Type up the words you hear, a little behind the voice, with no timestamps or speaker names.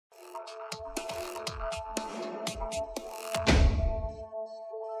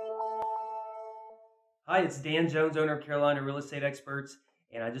Hi, it's Dan Jones, owner of Carolina Real Estate Experts,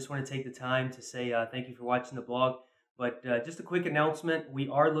 and I just want to take the time to say thank you for watching the blog. But just a quick announcement, we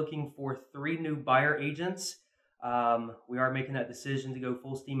are looking for 3 new buyer agents. We are making that decision to go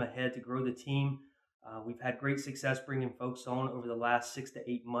full steam ahead to grow the team. We've had great success bringing folks on over the last 6 to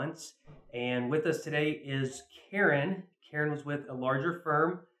 8 months. And with us today is Karen. Karen was with a larger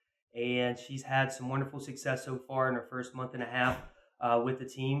firm, and she's had some wonderful success so far in her first month and a half with the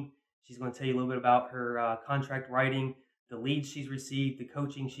team. She's going to tell you a little bit about her contract writing, the leads she's received, the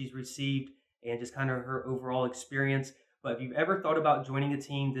coaching she's received, and just kind of her overall experience. But if you've ever thought about joining a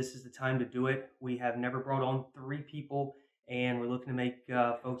team, this is the time to do it. We have never brought on 3 people, and we're looking to make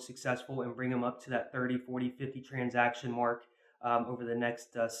folks successful and bring them up to that 30, 40, 50 transaction mark over the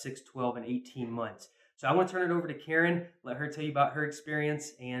next 6, 12, and 18 months. So I want to turn it over to Karen, let her tell you about her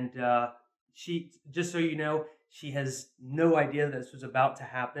experience, and she, just so you know, she has no idea that this was about to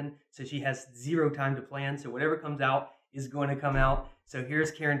happen, so she has 0 time to plan. So whatever comes out is going to come out. So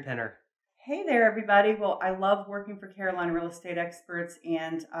here's Karen Penner. Hey there, everybody. Well, I love working for Carolina Real Estate Experts,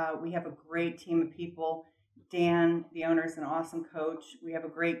 and we have a great team of people. Dan, the owner, is an awesome coach. We have a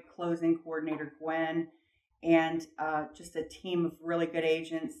great closing coordinator, Gwen, and just a team of really good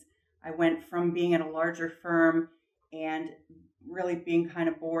agents. I went from being at a larger firm and really being kind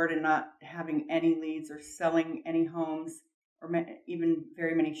of bored and not having any leads or selling any homes or even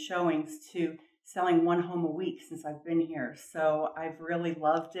very many showings to selling 1 home a week since I've been here. So I've really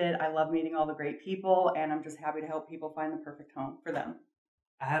loved it. I love meeting all the great people, and I'm just happy to help people find the perfect home for them.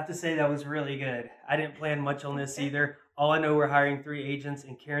 I have to say that was really good. I didn't plan much on this either. All I know, we're hiring 3 agents,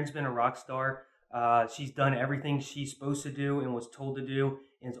 and Karen's been a rock star. She's done everything she's supposed to do and was told to do,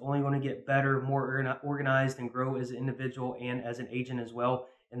 and it's only going to get better, more organized, and grow as an individual and as an agent as well.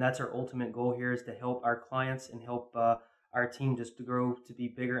 And that's our ultimate goal here, is to help our clients and help our team just to grow to be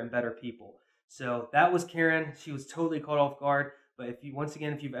bigger and better people. So that was Karen. She was totally caught off guard. But if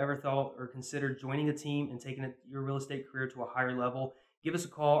you've ever thought or considered joining a team and taking your real estate career to a higher level, give us a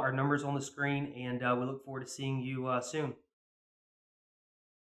call. Our number's on the screen, and we look forward to seeing you soon.